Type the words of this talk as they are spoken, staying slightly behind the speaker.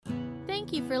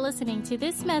Thank you for listening to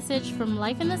this message from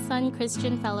Life in the Sun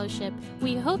Christian Fellowship.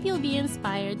 We hope you'll be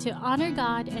inspired to honor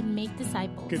God and make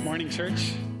disciples. Good morning,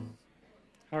 church.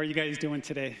 How are you guys doing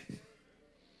today?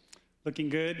 Looking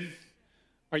good?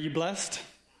 Are you blessed?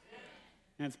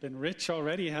 And it's been rich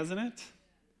already, hasn't it?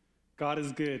 God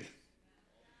is good.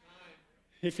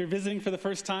 If you're visiting for the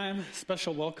first time,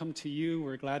 special welcome to you.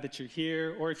 We're glad that you're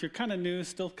here. Or if you're kind of new,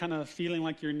 still kind of feeling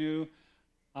like you're new,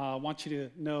 I want you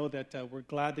to know that we're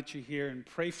glad that you're here and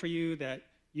pray for you that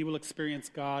you will experience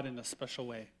God in a special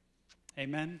way.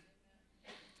 Amen.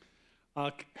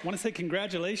 I want to say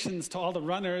congratulations to all the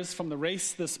runners from the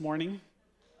race this morning.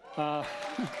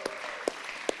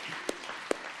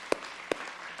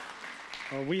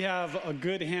 We have a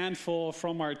good handful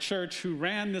from our church who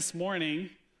ran this morning.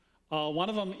 One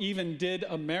of them even did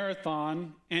a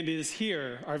marathon and is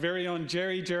here, our very own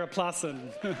Jerry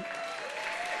Jeraplassen.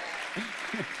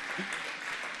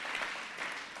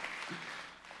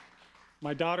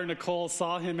 My daughter Nicole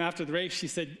saw him after the race. She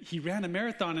said, he ran a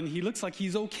marathon and he looks like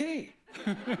he's okay.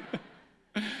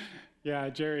 Yeah,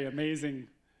 Jerry, amazing.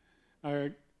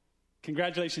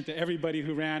 Congratulations to everybody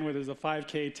who ran, whether it's a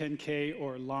 5K, 10K,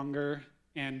 or longer.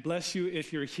 And bless you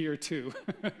if you're here too.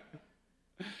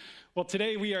 Well,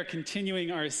 today we are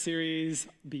continuing our series,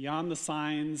 Beyond the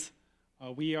Signs.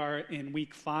 We are in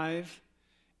week 5.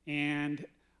 And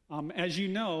as you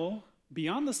know,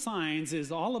 Beyond the Signs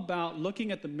is all about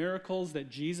looking at the miracles that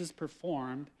Jesus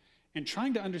performed and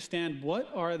trying to understand what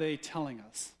are they telling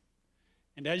us.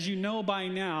 And as you know by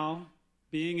now,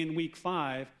 being in week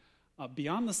 5,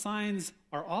 Beyond the Signs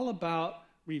are all about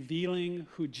revealing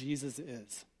who Jesus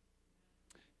is.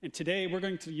 And today we're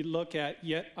going to look at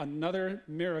yet another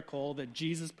miracle that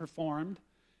Jesus performed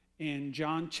in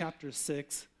John chapter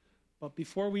 6. But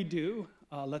before we do,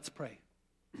 let's pray.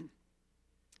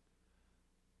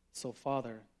 So,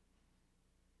 Father,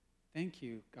 thank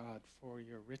you, God, for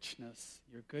your richness,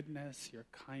 your goodness, your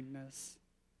kindness.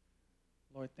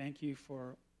 Lord, thank you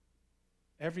for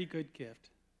every good gift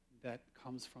that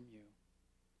comes from you.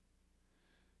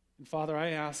 And Father,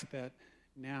 I ask that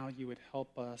now you would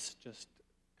help us just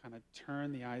kind of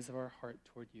turn the eyes of our heart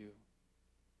toward you.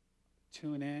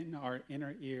 Tune in our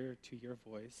inner ear to your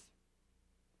voice.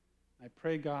 I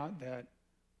pray, God, that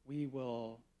we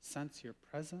will sense your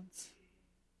presence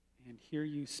and hear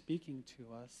you speaking to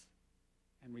us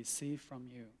and receive from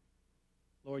you.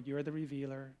 Lord, you're the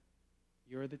revealer.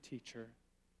 You're the teacher.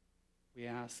 We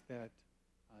ask that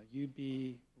you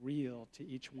be real to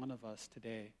each one of us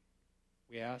today.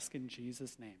 We ask in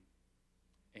Jesus' name.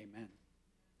 Amen.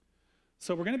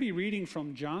 So we're going to be reading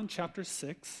from John chapter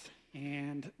 6,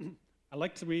 and I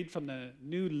like to read from the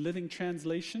New Living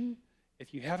Translation.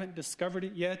 If you haven't discovered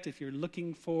it yet, if you're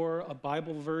looking for a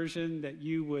Bible version that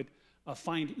you would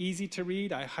find easy to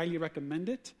read, I highly recommend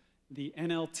it. The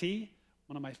NLT,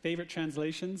 one of my favorite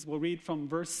translations. We'll read from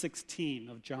verse 16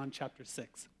 of John chapter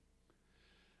 6.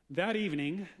 That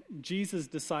evening, Jesus'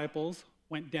 disciples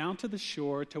went down to the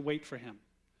shore to wait for him.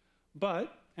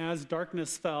 But as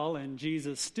darkness fell and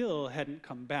Jesus still hadn't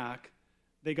come back,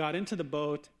 they got into the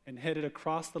boat and headed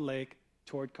across the lake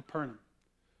toward Capernaum.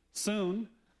 Soon,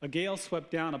 a gale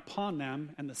swept down upon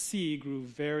them, and the sea grew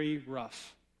very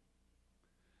rough.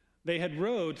 They had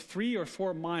rowed 3 or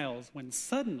 4 miles when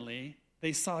suddenly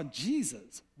they saw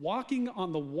Jesus walking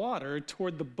on the water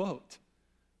toward the boat.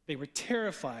 They were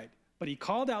terrified, but he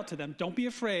called out to them, "Don't be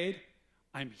afraid,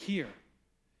 I'm here."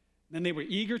 Then they were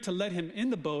eager to let him in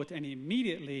the boat, and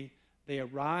immediately they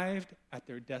arrived at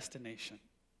their destination.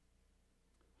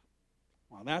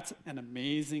 Wow, that's an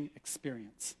amazing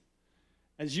experience.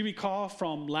 As you recall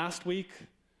from last week,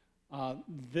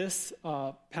 this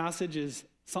passage is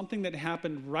something that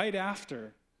happened right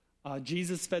after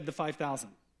Jesus fed the 5,000.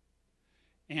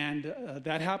 And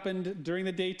that happened during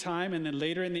the daytime, and then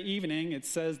later in the evening, it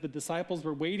says the disciples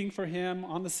were waiting for him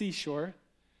on the seashore,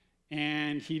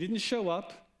 and he didn't show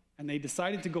up, and they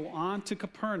decided to go on to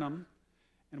Capernaum.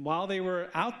 And while they were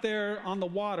out there on the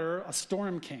water, a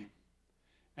storm came,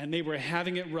 and they were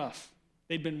having it rough.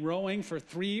 They'd been rowing for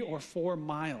 3 or 4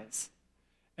 miles.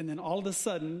 And then all of a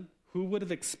sudden, who would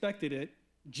have expected it?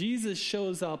 Jesus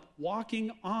shows up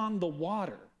walking on the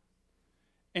water.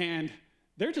 And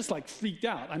they're just like freaked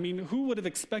out. I mean, who would have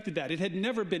expected that? It had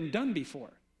never been done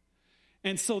before.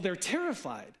 And so they're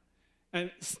terrified.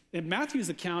 And in Matthew's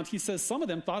account, he says some of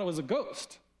them thought it was a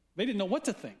ghost. They didn't know what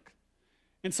to think.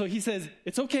 And so he says,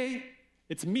 "It's okay.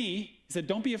 It's me." He said,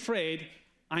 "Don't be afraid.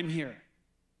 I'm here."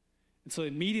 And so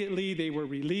immediately they were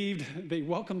relieved. They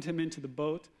welcomed him into the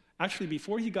boat. Actually,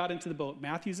 before he got into the boat,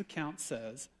 Matthew's account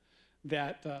says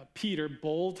that Peter,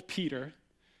 bold Peter,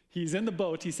 he's in the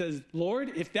boat. He says, "Lord,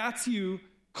 if that's you,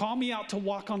 Call me out to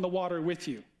walk on the water with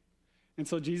you. And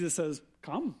so Jesus says,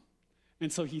 come.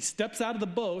 And so he steps out of the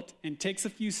boat and takes a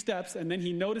few steps, and then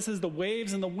he notices the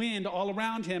waves and the wind all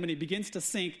around him, and he begins to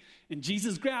sink. And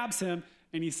Jesus grabs him,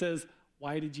 and he says,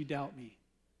 why did you doubt me?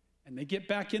 And they get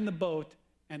back in the boat,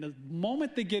 and the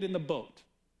moment they get in the boat,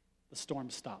 the storm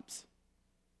stops.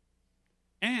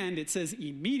 And it says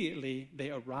immediately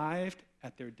they arrived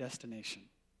at their destination.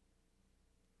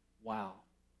 Wow.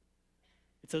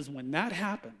 It says when that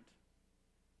happened,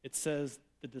 it says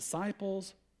the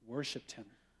disciples worshiped him.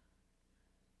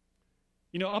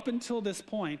 You know, up until this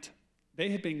point, they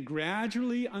had been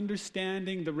gradually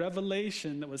understanding the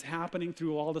revelation that was happening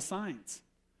through all the signs.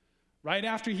 Right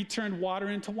after he turned water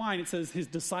into wine, it says his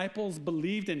disciples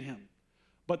believed in him.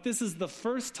 But this is the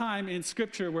first time in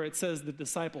Scripture where it says the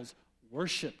disciples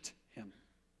worshiped him,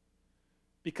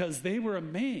 because they were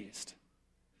amazed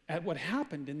at what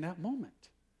happened in that moment.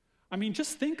 I mean,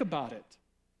 just think about it.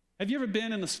 Have you ever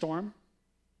been in a storm?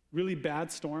 Really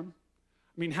bad storm?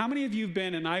 I mean, how many of you have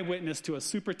been an eyewitness to a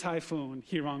super typhoon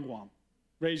here on Guam?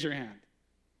 Raise your hand.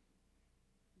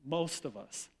 Most of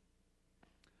us.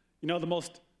 You know,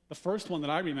 the first one that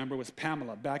I remember was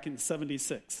Pamela back in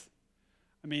 1976.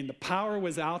 I mean, the power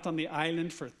was out on the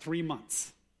island for 3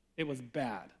 months. It was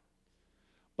bad.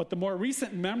 But the more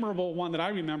recent memorable one that I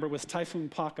remember was Typhoon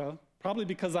Paka, probably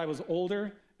because I was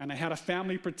older and I had a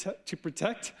family to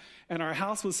protect, and our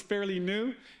house was fairly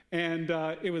new, and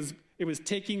it was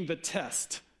taking the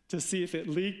test to see if it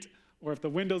leaked or if the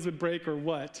windows would break or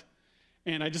what.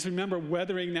 And I just remember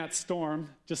weathering that storm,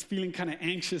 just feeling kind of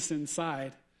anxious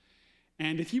inside.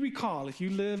 And if you recall, if you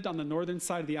lived on the northern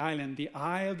side of the island, the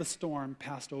eye of the storm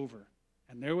passed over.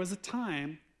 And there was a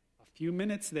time, a few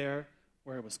minutes there,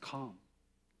 where it was calm.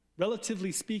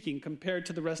 Relatively speaking, compared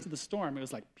to the rest of the storm, it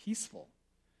was like peaceful.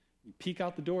 You peek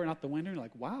out the door and out the window, and you're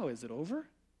like, wow, is it over?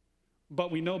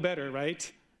 But we know better,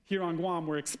 right? Here on Guam,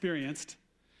 we're experienced.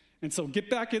 And so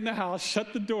get back in the house,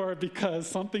 shut the door, because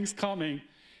something's coming.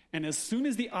 And as soon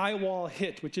as the eye wall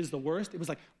hit, which is the worst, it was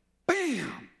like,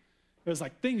 bam! It was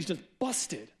like things just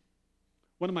busted.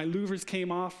 One of my louvers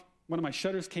came off, one of my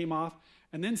shutters came off,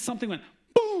 and then something went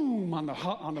boom on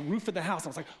the roof of the house. I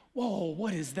was like, whoa,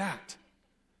 what is that?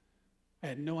 I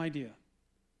had no idea.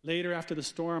 Later, after the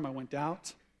storm, I went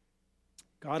out,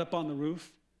 got up on the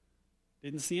roof,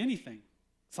 didn't see anything.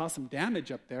 Saw some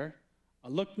damage up there. I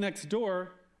looked next door.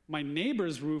 My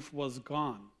neighbor's roof was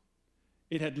gone.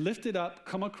 It had lifted up,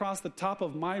 come across the top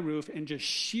of my roof, and just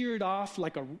sheared off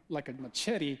like a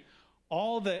machete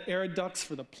all the air ducts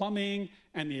for the plumbing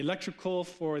and the electrical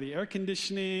for the air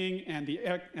conditioning and the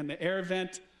air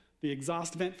vent, the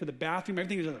exhaust vent for the bathroom.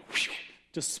 Everything was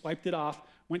just swiped it off,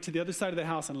 went to the other side of the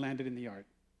house, and landed in the yard.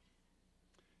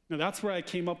 Now, that's where I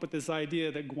came up with this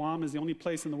idea that Guam is the only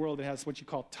place in the world that has what you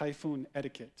call typhoon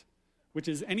etiquette, which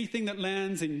is anything that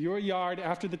lands in your yard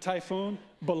after the typhoon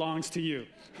belongs to you.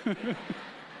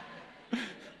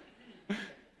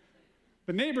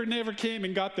 The neighbor never came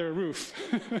and got their roof.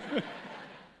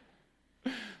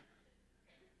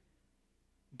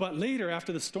 But later,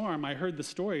 after the storm, I heard the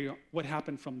story, what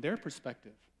happened from their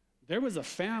perspective. There was a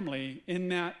family in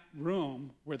that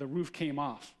room where the roof came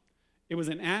off. It was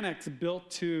an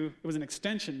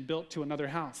extension built to another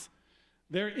house.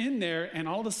 They're in there, and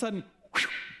all of a sudden,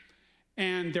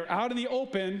 and they're out in the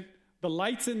open, the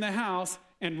lights in the house,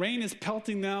 and rain is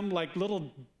pelting them like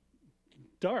little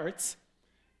darts.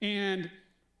 And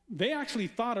they actually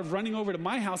thought of running over to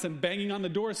my house and banging on the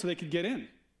door so they could get in.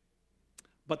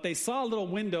 But they saw a little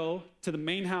window to the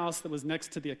main house that was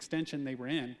next to the extension they were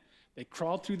in. They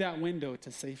crawled through that window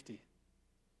to safety.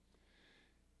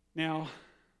 Now,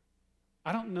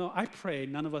 I don't know, I pray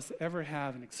none of us ever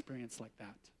have an experience like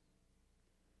that.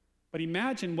 But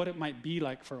imagine what it might be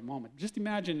like for a moment. Just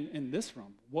imagine in this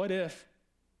room, what if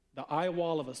the eye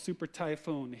wall of a super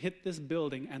typhoon hit this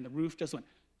building and the roof just went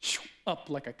up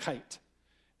like a kite.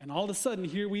 And all of a sudden,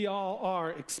 here we all are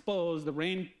exposed, the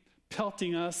rain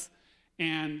pelting us,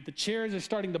 and the chairs are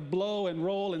starting to blow and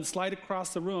roll and slide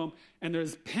across the room, and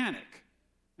there's panic.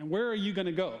 And where are you going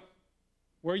to go?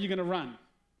 Where are you going to run?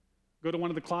 Go to one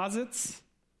of the closets?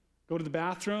 Go to the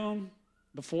bathroom?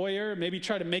 The foyer? Maybe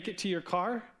try to make it to your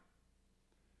car?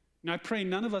 Now, I pray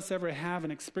none of us ever have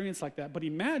an experience like that, but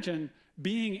imagine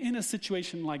being in a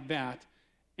situation like that,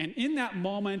 and in that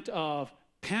moment of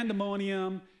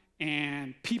pandemonium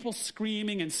and people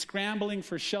screaming and scrambling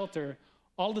for shelter,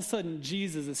 all of a sudden,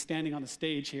 Jesus is standing on the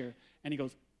stage here, and he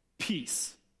goes,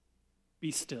 peace,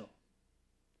 be still.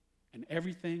 And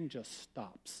everything just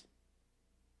stops.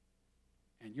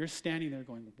 And you're standing there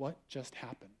going, what just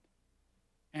happened?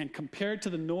 And compared to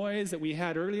the noise that we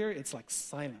had earlier, it's like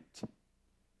silent.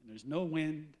 and there's no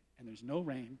wind, and there's no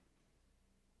rain,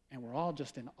 and we're all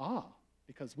just in awe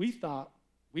because we thought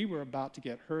we were about to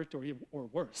get hurt or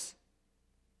worse.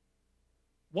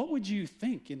 What would you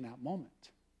think in that moment?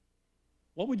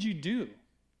 What would you do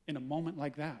in a moment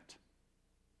like that?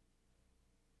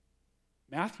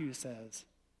 Matthew says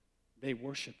they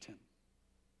worshiped him.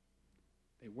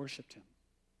 They worshiped him.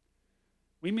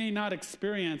 We may not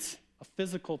experience a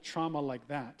physical trauma like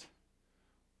that,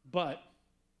 but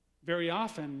very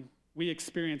often we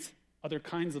experience other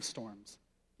kinds of storms,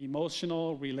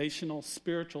 emotional, relational,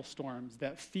 spiritual storms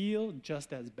that feel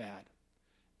just as bad,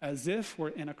 as if we're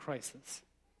in a crisis.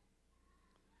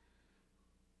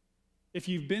 If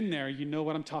you've been there, you know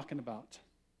what I'm talking about.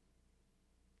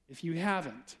 If you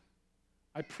haven't,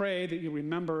 I pray that you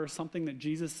remember something that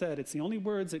Jesus said. It's the only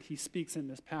words that he speaks in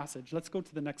this passage. Let's go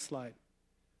to the next slide.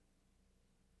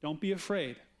 Don't be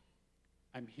afraid.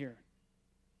 I'm here.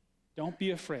 Don't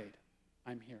be afraid.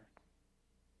 I'm here.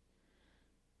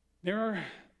 There are,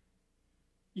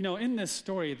 in this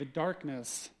story, the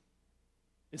darkness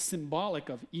is symbolic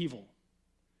of evil.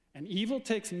 And evil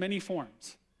takes many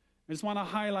forms. I just want to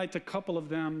highlight a couple of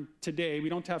them today. We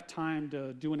don't have time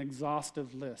to do an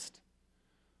exhaustive list.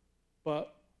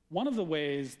 But one of the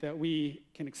ways that we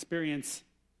can experience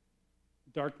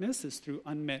darkness is through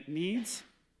unmet needs,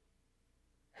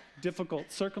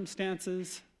 difficult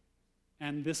circumstances,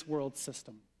 and this world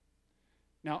system.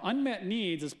 Now, unmet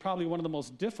needs is probably one of the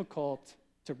most difficult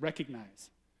to recognize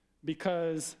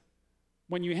because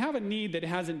when you have a need that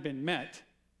hasn't been met,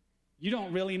 you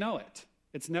don't really know it.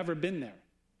 It's never been there.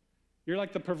 You're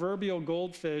like the proverbial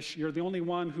goldfish. You're the only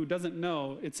one who doesn't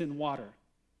know it's in water.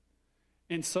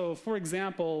 And so, for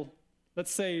example,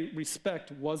 let's say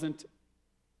respect wasn't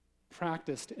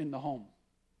practiced in the home.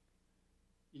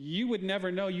 You would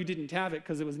never know you didn't have it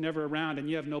because it was never around and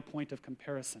you have no point of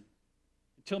comparison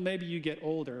until maybe you get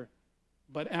older.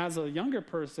 But as a younger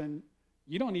person,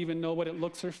 you don't even know what it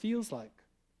looks or feels like.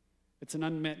 It's an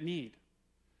unmet need.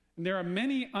 And there are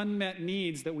many unmet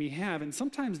needs that we have, and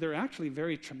sometimes they're actually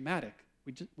very traumatic.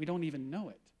 We don't even know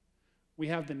it. We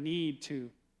have the need to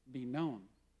be known.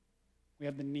 We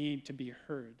have the need to be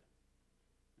heard.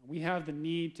 We have the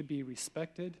need to be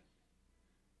respected.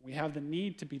 We have the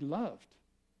need to be loved.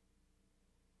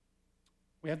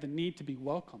 We have the need to be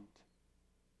welcomed.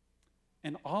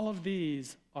 And all of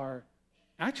these are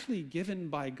actually given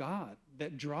by God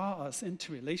that draw us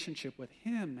into relationship with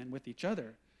him and with each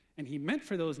other. And he meant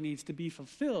for those needs to be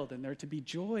fulfilled and there to be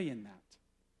joy in that.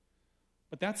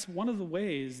 But that's one of the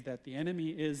ways that the enemy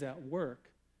is at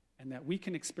work and that we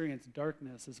can experience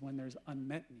darkness is when there's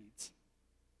unmet needs.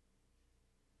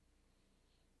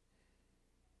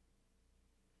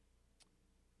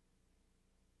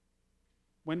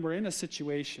 When we're in a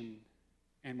situation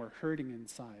and we're hurting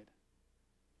inside,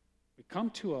 we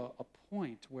come to a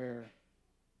point where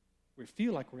we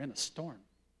feel like we're in a storm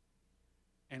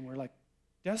and we're like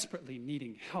desperately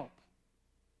needing help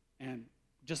and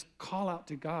just call out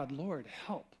to God, Lord,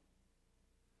 help.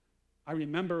 I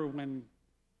remember when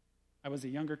I was a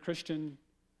younger Christian,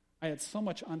 I had so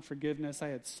much unforgiveness, I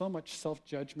had so much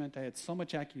self-judgment, I had so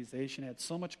much accusation, I had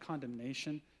so much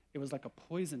condemnation. It was like a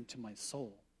poison to my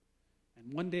soul.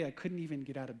 And one day I couldn't even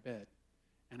get out of bed.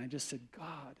 And I just said,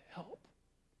 God, help.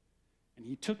 And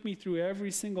he took me through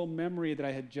every single memory that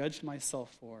I had judged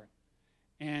myself for.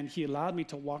 And he allowed me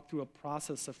to walk through a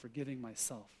process of forgiving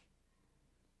myself.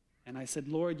 And I said,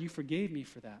 Lord, you forgave me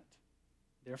for that.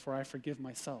 Therefore, I forgive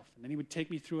myself. And then he would take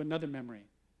me through another memory.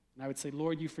 And I would say,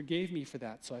 Lord, you forgave me for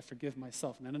that, so I forgive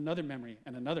myself. And then another memory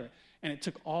and another. And it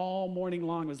took all morning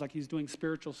long. It was like he's doing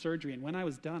spiritual surgery. And when I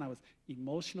was done, I was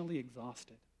emotionally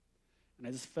exhausted. And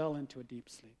I just fell into a deep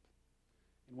sleep.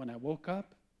 And when I woke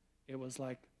up, it was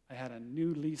like I had a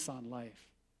new lease on life.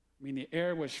 I mean, the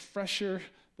air was fresher,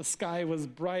 the sky was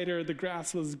brighter, the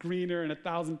grass was greener, and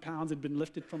 1,000 pounds had been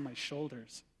lifted from my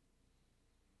shoulders.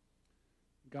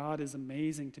 God is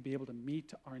amazing to be able to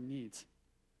meet our needs.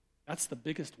 That's the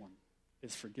biggest one,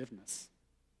 is forgiveness.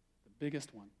 The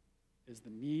biggest one is the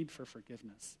need for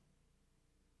forgiveness.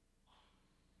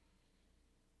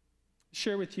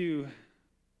 Share with you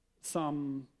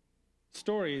some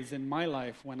stories in my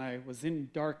life when I was in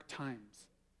dark times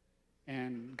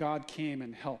and God came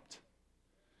and helped.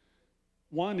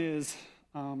 One is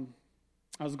I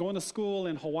was going to school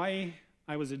in Hawaii.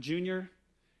 I was a junior,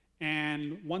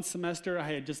 and one semester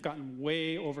I had just gotten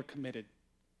way overcommitted.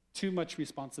 Too much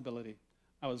responsibility.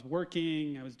 I was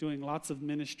working, I was doing lots of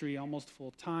ministry, almost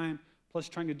full-time, plus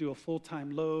trying to do a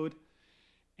full-time load,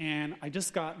 and I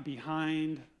just got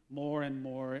behind more and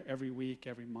more every week,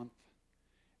 every month.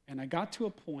 And I got to a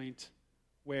point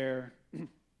where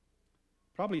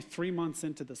probably 3 months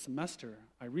into the semester,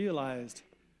 I realized,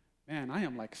 man, I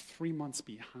am like 3 months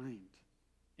behind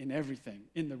in everything,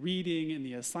 in the reading, in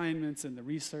the assignments, in the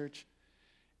research.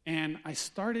 And I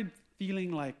started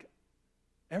feeling like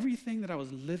everything that I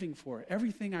was living for,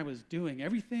 everything I was doing,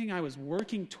 everything I was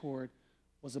working toward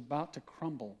was about to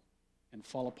crumble and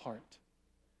fall apart.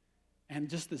 And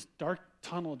just this dark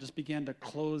tunnel just began to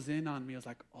close in on me. I was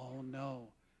like, oh no,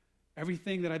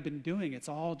 everything that I've been doing, it's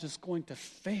all just going to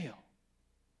fail.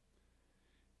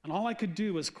 And all I could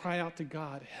do was cry out to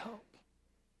God, help.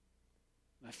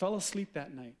 And I fell asleep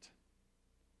that night.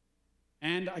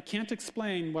 And I can't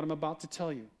explain what I'm about to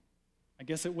tell you. I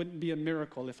guess it wouldn't be a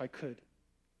miracle if I could.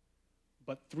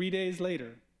 But 3 days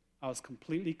later, I was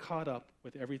completely caught up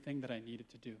with everything that I needed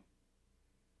to do.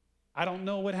 I don't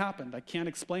know what happened. I can't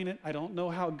explain it. I don't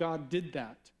know how God did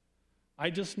that.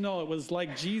 I just know it was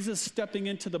like Jesus stepping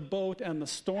into the boat and the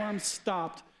storm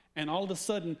stopped, and all of a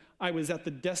sudden, I was at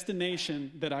the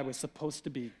destination that I was supposed to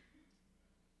be.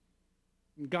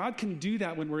 God can do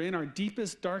that when we're in our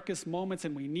deepest, darkest moments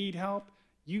and we need help.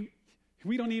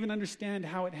 We don't even understand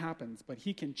how it happens, but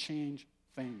He can change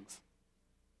things.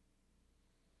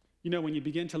 You know, when you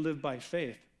begin to live by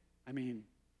faith,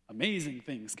 amazing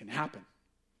things can happen.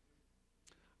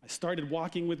 I started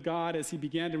walking with God as He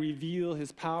began to reveal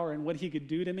His power and what He could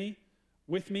do to me,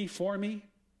 with me, for me,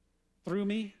 through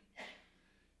me.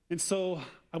 And so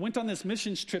I went on this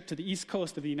missions trip to the East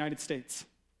Coast of the United States.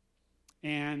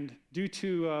 And due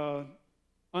to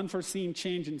unforeseen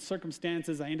change in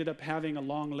circumstances, I ended up having a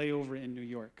long layover in New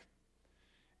York.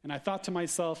 And I thought to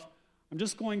myself, I'm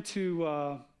just going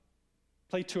to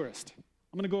play tourist.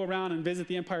 I'm going to go around and visit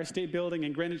the Empire State Building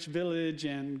and Greenwich Village,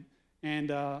 and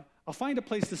I'll find a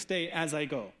place to stay as I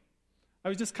go. I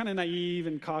was just kind of naive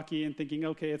and cocky and thinking,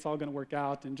 okay, it's all going to work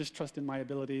out, and just trust in my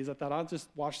abilities. I thought I'll just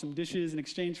wash some dishes in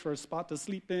exchange for a spot to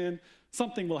sleep in.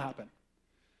 Something will happen.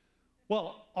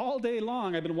 Well, all day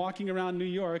long, I've been walking around New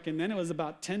York, and then it was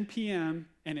about 10 p.m.,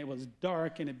 and it was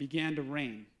dark, and it began to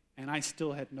rain, and I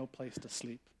still had no place to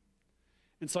sleep.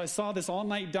 And so I saw this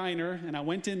all-night diner, and I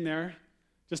went in there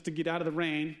just to get out of the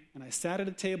rain, and I sat at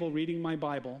a table reading my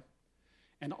Bible,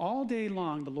 and all day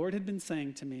long, the Lord had been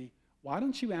saying to me, why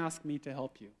don't you ask me to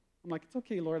help you? I'm like, it's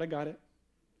okay, Lord, I got it.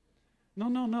 No,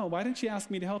 why didn't you ask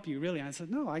me to help you, really? I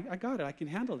said, no, I got it, I can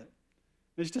handle it.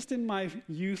 It's just in my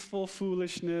youthful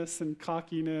foolishness and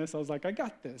cockiness, I was like, I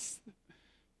got this.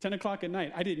 10 o'clock at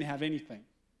night, I didn't have anything.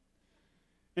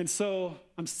 And so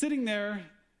I'm sitting there,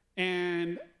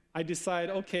 and I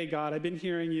decide, okay, God, I've been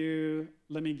hearing you.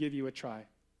 Let me give you a try.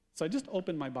 So I just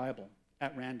opened my Bible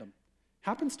at random.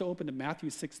 Happens to open to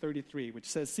Matthew 6:33, which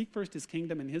says, seek first His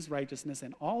kingdom and His righteousness,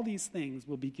 and all these things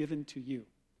will be given to you,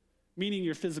 meaning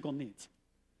your physical needs.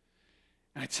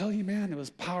 And I tell you, man, it was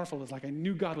powerful. It was like I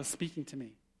knew God was speaking to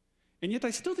me. And yet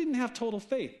I still didn't have total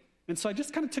faith. And so I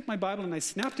just kind of took my Bible and I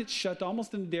snapped it shut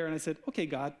almost in the air, and I said, okay,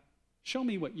 God, show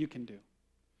me what you can do.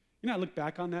 You know, I look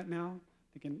back on that now,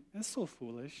 thinking, that's so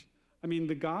foolish. I mean,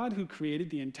 the God who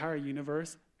created the entire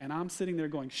universe, and I'm sitting there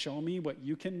going, show me what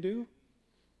you can do?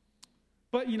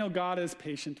 But, you know, God is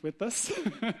patient with us.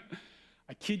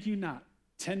 I kid you not.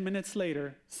 10 minutes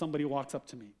later, somebody walks up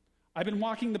to me. I've been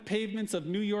walking the pavements of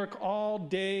New York all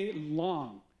day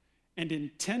long. And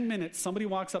in 10 minutes, somebody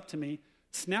walks up to me,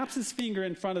 snaps his finger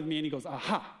in front of me, and he goes,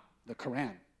 aha, the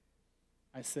Quran.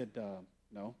 I said,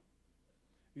 no.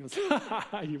 He goes,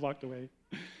 he walked away.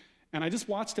 And I just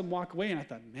watched him walk away, and I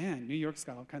thought, man, New York's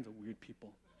got all kinds of weird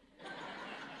people.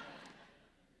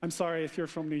 I'm sorry if you're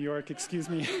from New York, excuse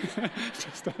me.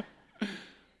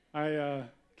 I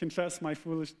confess my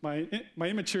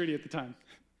immaturity at the time.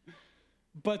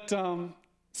 But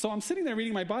so I'm sitting there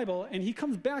reading my Bible, and he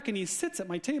comes back and he sits at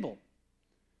my table.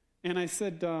 And I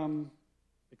said,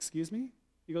 excuse me?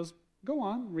 He goes, go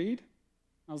on, read.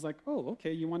 I was like, oh,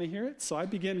 okay, you want to hear it? So I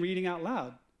began reading out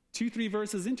loud. 2-3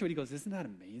 verses into it, he goes, isn't that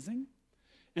amazing?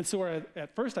 And so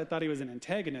at first I thought he was an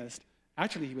antagonist.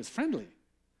 Actually, he was friendly.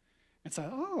 And so,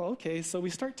 oh, okay. So we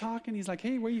start talking. He's like,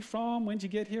 hey, where are you from? When'd you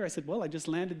get here? I said, well, I just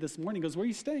landed this morning. He goes, where are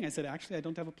you staying? I said, actually, I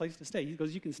don't have a place to stay. He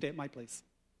goes, you can stay at my place.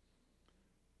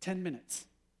 10 minutes.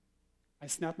 I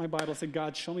snapped my Bible, said,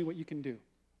 God, show me what you can do.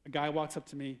 A guy walks up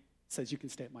to me, says, you can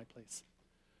stay at my place.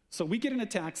 So we get in a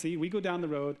taxi, we go down the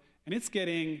road, and it's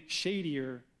getting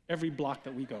shadier every block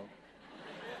that we go.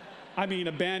 I mean,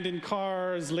 abandoned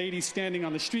cars, ladies standing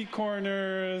on the street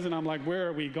corners, and I'm like, where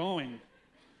are we going?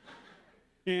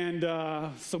 And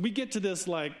so we get to this,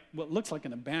 like, what looks like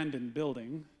an abandoned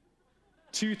building,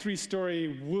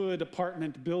 2-3-story wood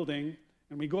apartment building,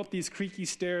 and we go up these creaky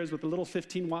stairs with a little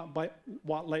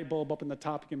 15-watt light bulb up in the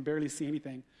top. You can barely see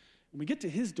anything. And we get to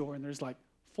his door, and there's like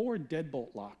 4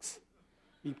 deadbolt locks.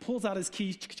 He pulls out his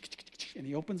keys, and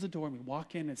he opens the door, and we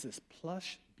walk in. It's this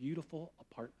plush, beautiful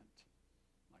apartment.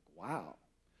 Like, wow.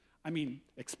 I mean,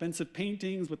 expensive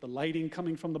paintings with the lighting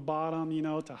coming from the bottom,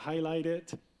 to highlight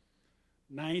it.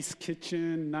 Nice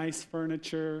kitchen, nice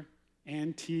furniture,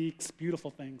 antiques,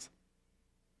 beautiful things.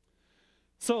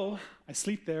 So I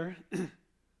sleep there.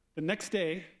 The next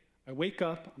day, I wake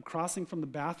up. I'm crossing from the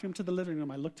bathroom to the living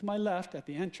room. I look to my left at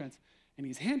the entrance, and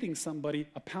he's handing somebody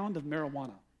a pound of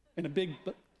marijuana in a big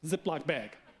Ziploc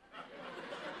bag.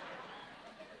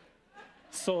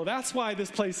 So that's why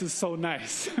this place is so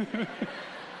nice.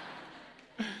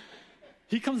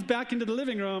 He comes back into the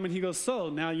living room, and he goes, so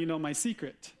now you know my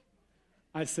secret.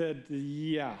 I said,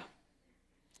 yeah.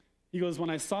 He goes, when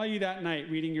I saw you that night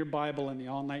reading your Bible in the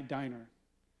all-night diner,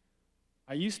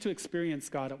 I used to experience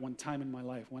God at one time in my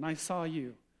life. When I saw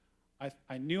you,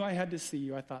 I knew I had to see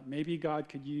you. I thought maybe God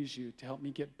could use you to help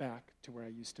me get back to where I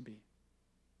used to be.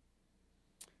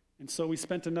 And so we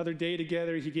spent another day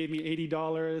together. He gave me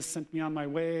 $80, sent me on my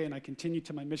way, and I continued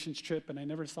to my missions trip, and I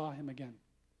never saw him again.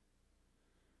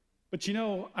 But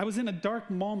I was in a dark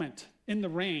moment in the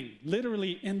rain,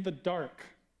 literally in the dark,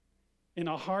 in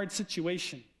a hard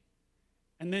situation.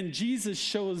 And then Jesus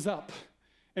shows up.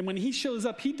 And when he shows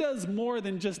up, he does more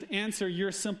than just answer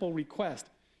your simple request.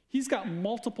 He's got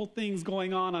multiple things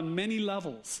going on many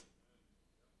levels.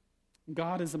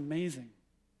 God is amazing.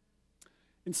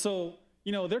 And so,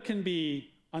 there can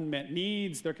be unmet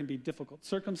needs, there can be difficult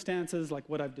circumstances like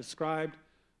what I've described.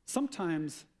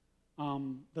 Sometimes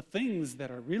the things that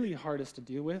are really hardest to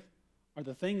deal with are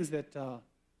the things that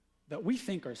we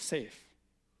think are safe,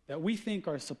 that we think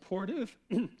are supportive,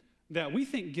 that we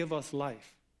think give us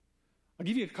life. I'll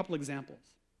give you a couple examples.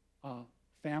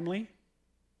 Family,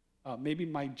 maybe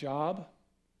my job,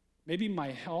 maybe my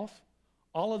health.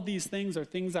 All of these things are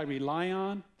things I rely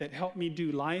on that help me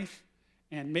do life.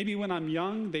 And maybe when I'm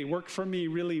young, they work for me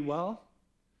really well.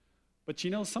 But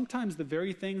sometimes the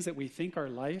very things that we think are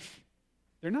life,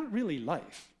 they're not really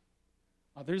life.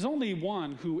 There's only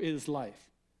one who is life.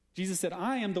 Jesus said,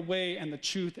 I am the way and the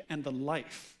truth and the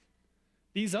life.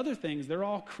 These other things, they're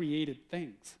all created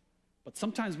things. But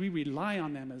sometimes we rely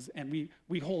on them and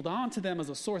we hold on to them as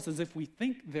a source as if we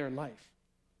think they're life.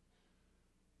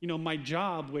 My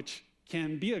job, which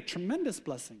can be a tremendous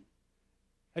blessing.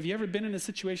 Have you ever been in a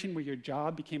situation where your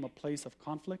job became a place of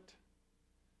conflict?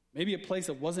 Maybe a place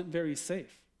that wasn't very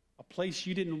safe, a place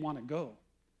you didn't want to go.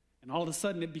 And all of a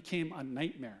sudden it became a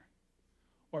nightmare.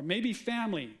 Or maybe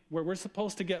family, where we're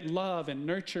supposed to get love and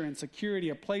nurture and security,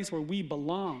 a place where we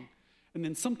belong. And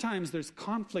then sometimes there's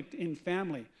conflict in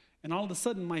family. And all of a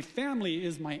sudden my family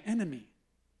is my enemy.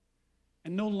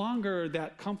 And no longer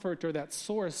that comfort or that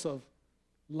source of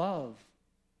love.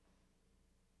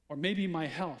 Or maybe my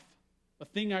health. The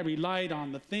thing I relied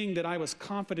on, the thing that I was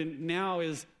confident now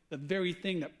is the very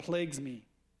thing that plagues me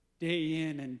day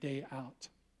in and day out.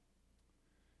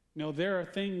 There are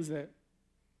things that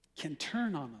can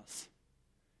turn on us.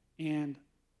 And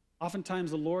oftentimes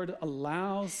the Lord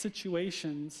allows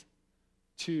situations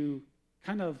to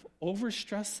kind of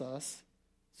overstress us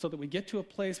so that we get to a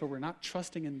place where we're not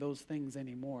trusting in those things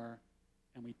anymore,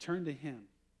 and we turn to him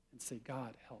and say,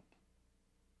 God, help.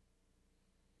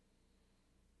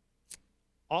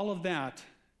 All of that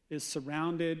is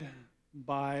surrounded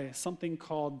by something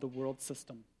called the world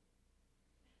system.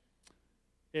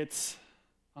 It's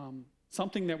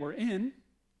something that we're in,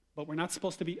 but we're not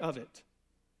supposed to be of it.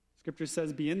 Scripture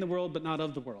says, be in the world, but not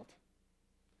of the world.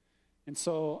 And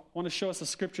so I want to show us a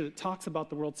scripture that talks about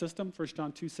the world system, 1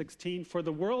 John 2:16. For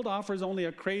the world offers only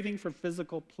a craving for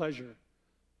physical pleasure,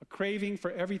 a craving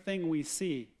for everything we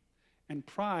see, and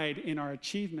pride in our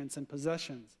achievements and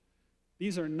possessions.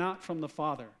 These are not from the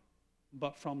Father,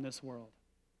 but from this world.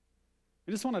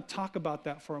 I just want to talk about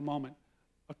that for a moment.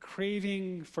 A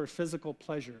craving for physical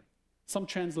pleasure. Some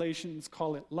translations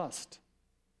call it lust.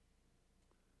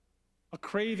 A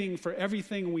craving for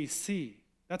everything we see.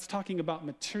 That's talking about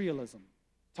materialism,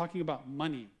 talking about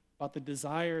money, about the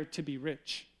desire to be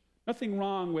rich. Nothing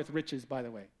wrong with riches, by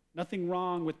the way. Nothing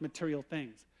wrong with material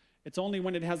things. It's only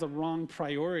when it has a wrong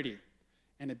priority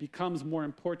and it becomes more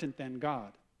important than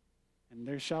God. And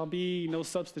there shall be no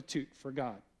substitute for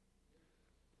God.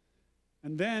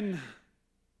 And then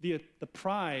the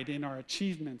pride in our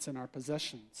achievements and our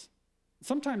possessions.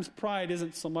 Sometimes pride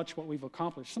isn't so much what we've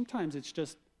accomplished. Sometimes it's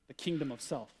just the kingdom of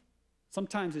self.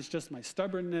 Sometimes it's just my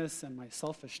stubbornness and my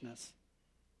selfishness.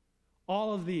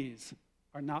 All of these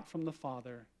are not from the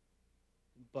Father,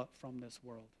 but from this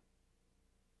world.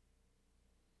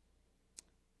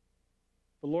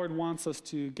 The Lord wants us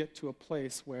to get to a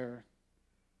place where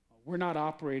we're not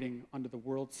operating under the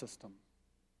world system.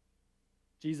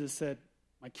 Jesus said,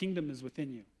 My kingdom is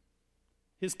within you.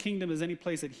 His kingdom is any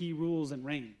place that he rules and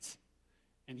reigns.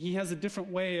 And he has a different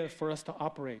way for us to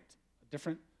operate, a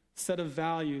different set of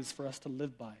values for us to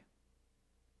live by.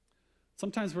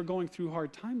 Sometimes we're going through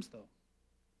hard times, though.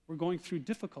 We're going through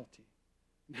difficulty.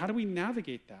 And how do we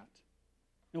navigate that?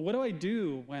 Now, what do I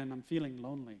do when I'm feeling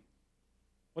lonely?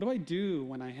 What do I do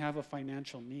when I have a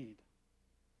financial need?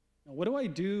 Now, what do I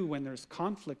do when there's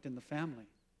conflict in the family?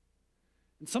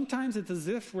 And sometimes it's as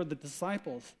if we're the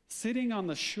disciples sitting on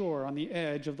the shore, on the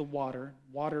edge of the water.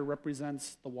 Water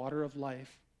represents the water of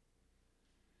life.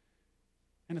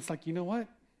 And it's like, you know what?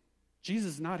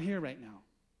 Jesus is not here right now.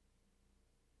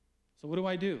 So what do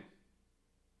I do?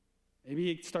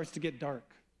 Maybe it starts to get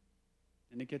dark.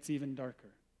 And it gets even darker.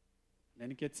 And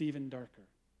then it gets even darker.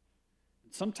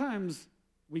 And sometimes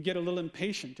we get a little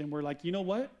impatient and we're like, you know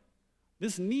what?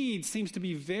 This need seems to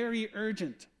be very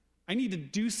urgent. I need to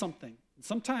do something.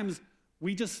 Sometimes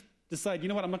we just decide, you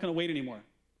know what, I'm not going to wait anymore.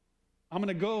 I'm going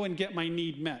to go and get my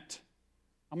need met.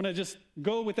 I'm going to just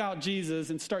go without Jesus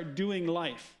and start doing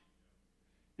life.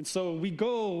 And so we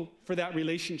go for that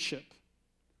relationship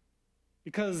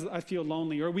because I feel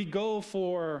lonely, or we go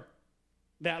for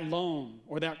that loan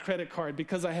or that credit card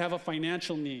because I have a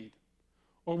financial need,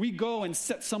 or we go and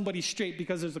set somebody straight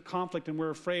because there's a conflict and we're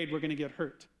afraid we're going to get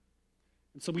hurt.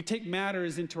 And so we take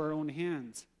matters into our own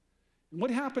hands. And what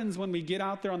happens when we get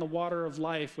out there on the water of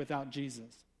life without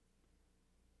Jesus?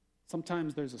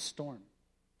 Sometimes there's a storm,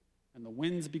 and the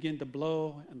winds begin to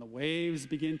blow, and the waves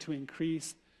begin to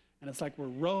increase, and it's like we're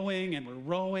rowing, and we're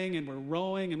rowing, and we're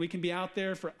rowing, and we can be out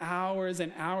there for hours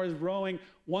and hours rowing,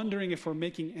 wondering if we're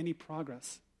making any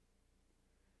progress.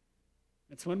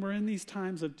 It's when we're in these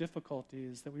times of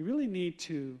difficulties that we really need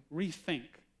to rethink,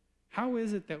 how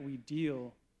is it that we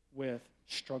deal with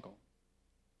struggle?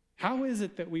 How is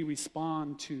it that we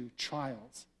respond to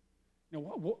trials? You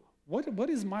know, what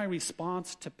is my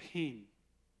response to pain?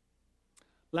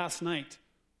 Last night,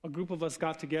 a group of us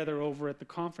got together over at the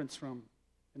conference room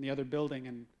in the other building,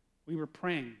 and we were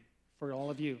praying for all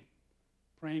of you,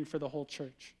 praying for the whole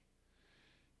church.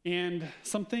 And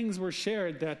some things were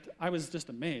shared that I was just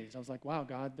amazed. I was like, wow,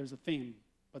 God, there's a theme.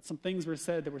 But some things were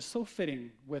said that were so fitting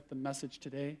with the message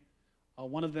today.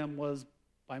 One of them was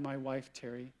by my wife,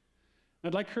 Terry.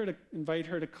 I'd like her to invite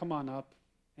her to come on up,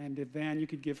 and if Van, you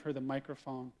could give her the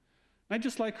microphone. And I'd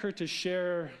just like her to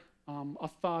share a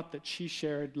thought that she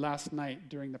shared last night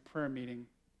during the prayer meeting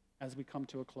as we come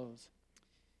to a close.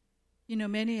 You know,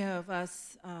 many of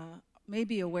us may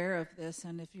be aware of this,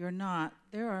 and if you're not,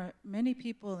 there are many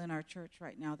people in our church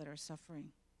right now that are suffering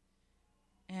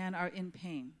and are in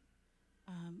pain.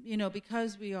 You know,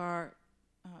 because we are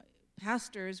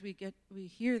pastors, we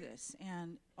hear this,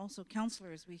 and also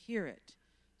counselors, we hear it.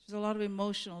 There's a lot of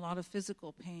emotional, a lot of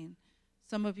physical pain.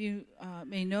 Some of you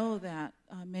may know that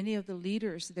many of the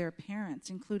leaders, their parents,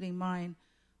 including mine,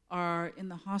 are in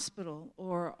the hospital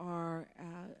or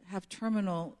have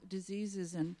terminal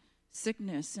diseases and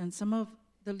sickness. And some of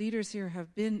the leaders here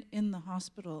have been in the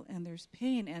hospital, and there's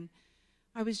pain. And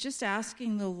I was just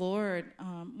asking the Lord.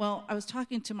 I was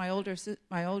talking to my older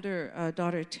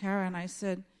daughter Tara, and I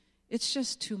said, it's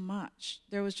just too much.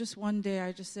 There was just one day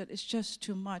I just said, it's just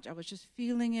too much. I was just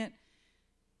feeling it.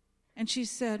 And she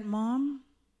said, Mom,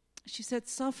 she said,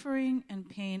 suffering and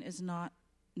pain is not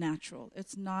natural.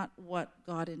 It's not what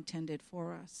God intended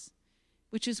for us,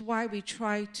 which is why we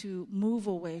try to move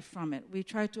away from it. We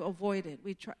try to avoid it.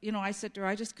 I said to her,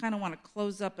 I just kind of want to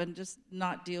close up and just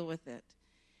not deal with it.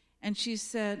 And she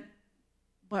said,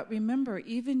 but remember,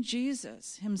 even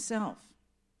Jesus himself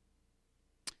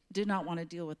did not want to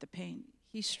deal with the pain.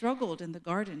 He struggled in the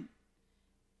garden.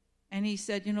 And he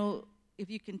said, if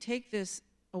you can take this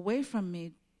away from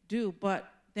me, do. But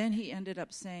then he ended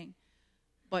up saying,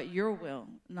 but your will,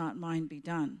 not mine, be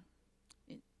done.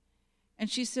 And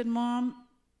she said, Mom,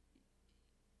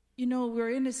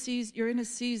 you're in a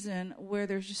season where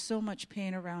there's just so much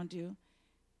pain around you.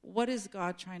 What is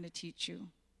God trying to teach you?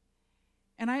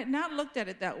 And I had not looked at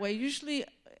it that way. Usually,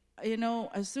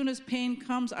 as soon as pain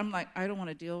comes, I'm like, I don't want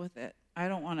to deal with it. I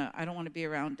don't want to be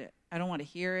around it. I don't want to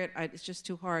hear it. It's just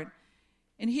too hard.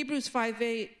 In Hebrews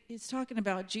 5:8, he's talking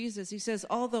about Jesus. He says,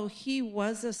 although he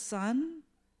was a son,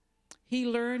 he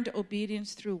learned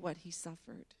obedience through what he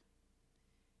suffered.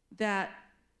 That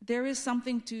there is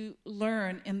something to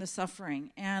learn in the suffering.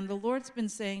 And the Lord's been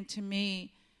saying to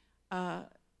me,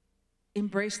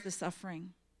 embrace the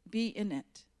suffering. Be in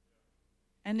it.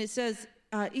 And it says,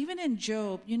 even in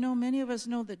Job, many of us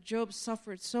know that Job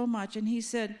suffered so much. And he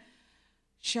said,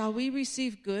 shall we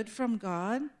receive good from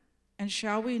God? And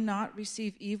shall we not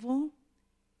receive evil?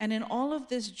 And in all of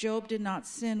this, Job did not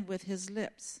sin with his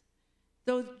lips.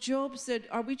 Though Job said,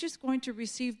 are we just going to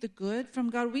receive the good from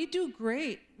God? We do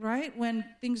great, right, when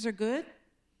things are good.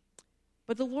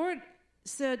 But the Lord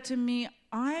said to me,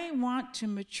 I want to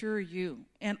mature you.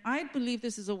 And I believe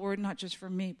this is a word not just for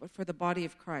me, but for the body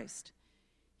of Christ.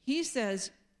 He says,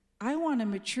 I want to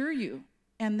mature you,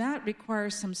 and that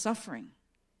requires some suffering.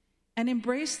 And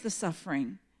embrace the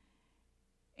suffering.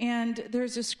 And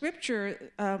there's a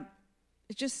scripture,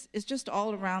 it's just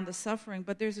all around the suffering,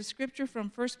 but there's a scripture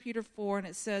from 1 Peter 4, and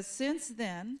it says, since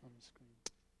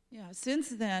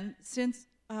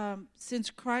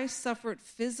Christ suffered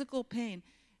physical pain,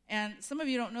 and some of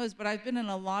you don't know this, but I've been in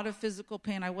a lot of physical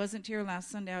pain. I wasn't here last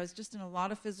Sunday. I was just in a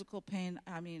lot of physical pain.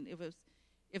 I mean,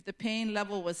 if the pain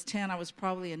level was 10, I was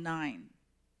probably a 9.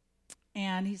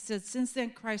 And he said, since then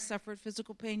Christ suffered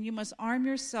physical pain, you must arm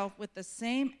yourself with the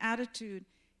same attitude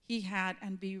he had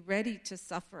and be ready to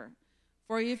suffer.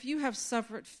 For if you have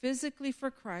suffered physically for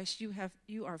Christ,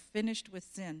 you are finished with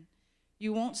sin.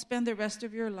 You won't spend the rest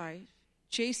of your life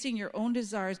chasing your own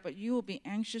desires, but you will be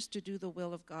anxious to do the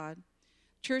will of God.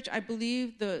 Church, I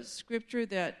believe the scripture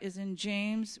that is in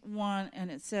James 1,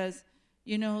 and it says,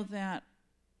 that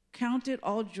count it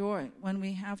all joy when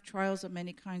we have trials of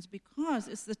many kinds, because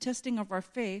it's the testing of our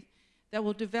faith that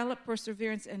will develop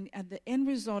perseverance, and the end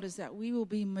result is that we will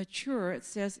be mature. It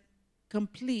says,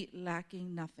 complete,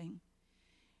 lacking nothing.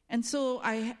 And so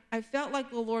I felt like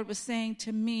the Lord was saying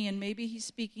to me, and maybe he's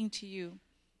speaking to you,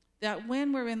 that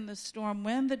when we're in the storm,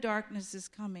 when the darkness is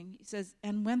coming, he says,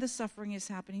 and when the suffering is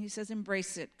happening, he says,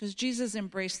 embrace it, because Jesus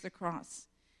embraced the cross.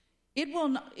 We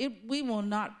will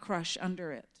not crush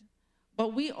under it.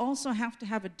 But we also have to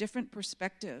have a different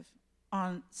perspective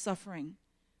on suffering.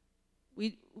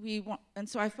 And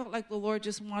so I felt like the Lord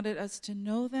just wanted us to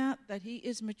know that he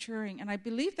is maturing. And I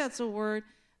believe that's a word,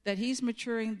 that he's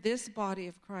maturing this body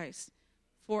of Christ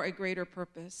for a greater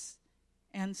purpose.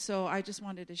 And so I just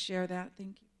wanted to share that.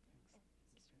 Thank you.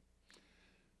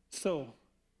 So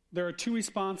there are two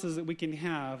responses that we can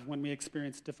have when we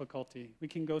experience difficulty. We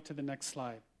can go to the next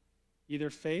slide. Either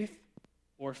faith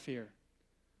or fear.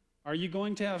 Are you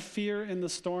going to have fear in the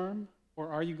storm, or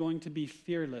are you going to be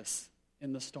fearless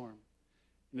in the storm?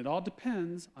 And it all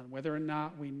depends on whether or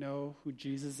not we know who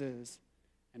Jesus is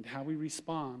and how we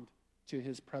respond to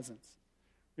his presence.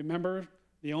 Remember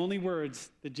the only words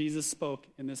that Jesus spoke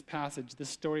in this passage, this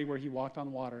story where he walked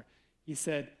on water. He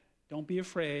said, don't be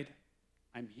afraid,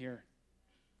 I'm here.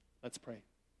 Let's pray.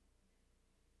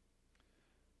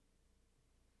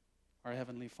 Our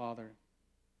Heavenly Father,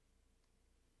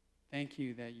 thank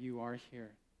you that you are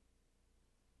here.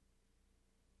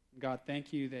 God,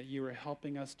 thank you that you are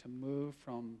helping us to move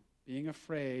from being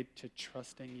afraid to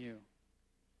trusting you.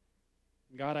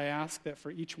 God, I ask that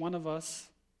for each one of us,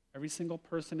 every single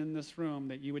person in this room,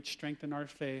 that you would strengthen our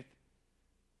faith.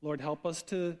 Lord, help us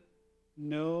to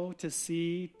know, to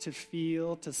see, to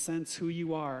feel, to sense who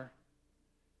you are,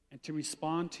 and to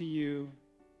respond to you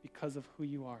because of who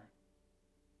you are,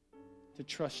 to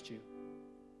trust you.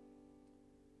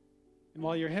 And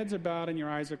while your heads are bowed and your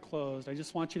eyes are closed, I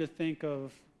just want you to think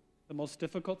of the most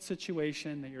difficult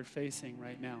situation that you're facing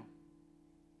right now.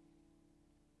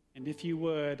 And if you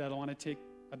would,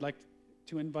 I'd like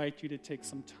to invite you to take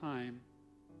some time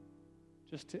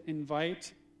just to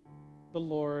invite the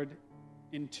Lord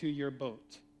into your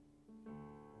boat.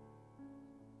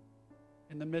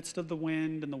 In the midst of the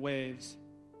wind and the waves,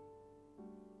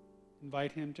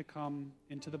 invite him to come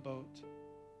into the boat,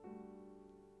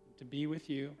 to be with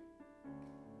you.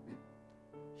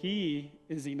 He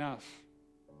is enough.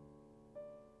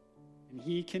 And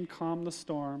he can calm the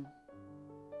storm.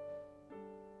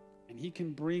 And he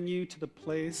can bring you to the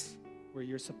place where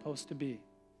you're supposed to be,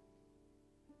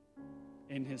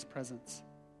 in his presence.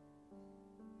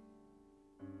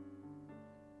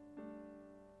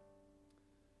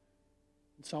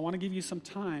 And so I want to give you some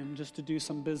time just to do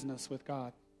some business with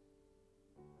God.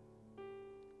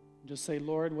 Just say,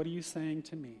 Lord, what are you saying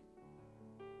to me?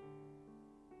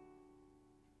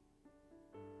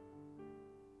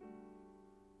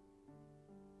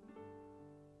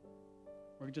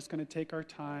 We're just going to take our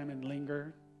time and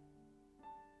linger.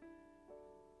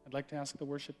 I'd like to ask the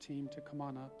worship team to come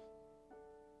on up.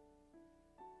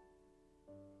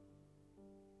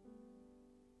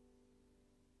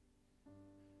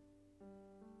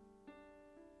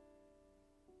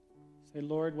 Say,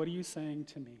 Lord, what are you saying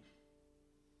to me?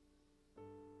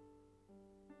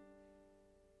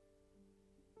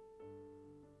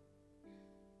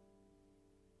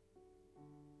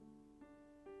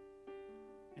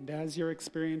 And as you're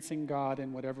experiencing God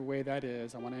in whatever way that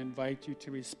is, I want to invite you to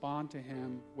respond to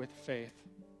him with faith,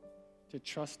 to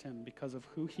trust him because of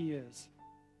who he is.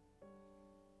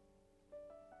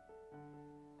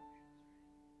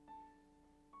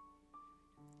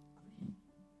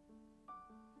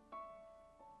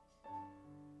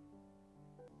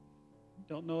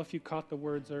 Don't know if you caught the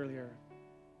words earlier.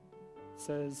 It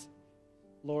says,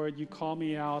 Lord, you call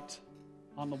me out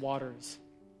on the waters,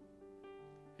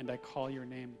 and I call your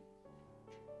name.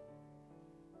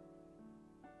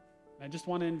 I just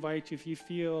want to invite you, if you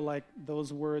feel like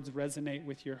those words resonate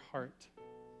with your heart, I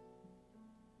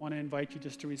want to invite you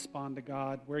just to respond to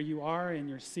God. Where you are in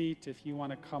your seat, if you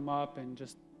want to come up and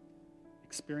just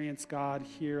experience God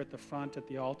here at the front at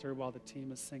the altar while the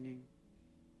team is singing.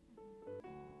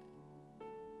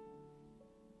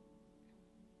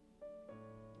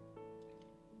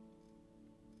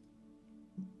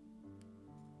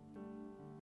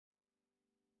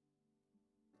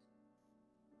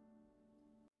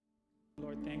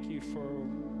 Lord, thank you for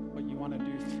what you want to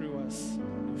do through us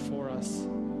and for us.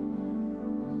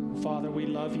 Father, we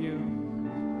love you.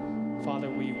 Father,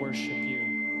 we worship you.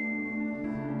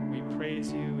 We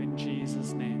praise you in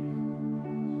Jesus'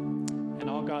 name. And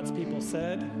all God's people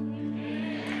said,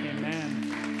 Amen.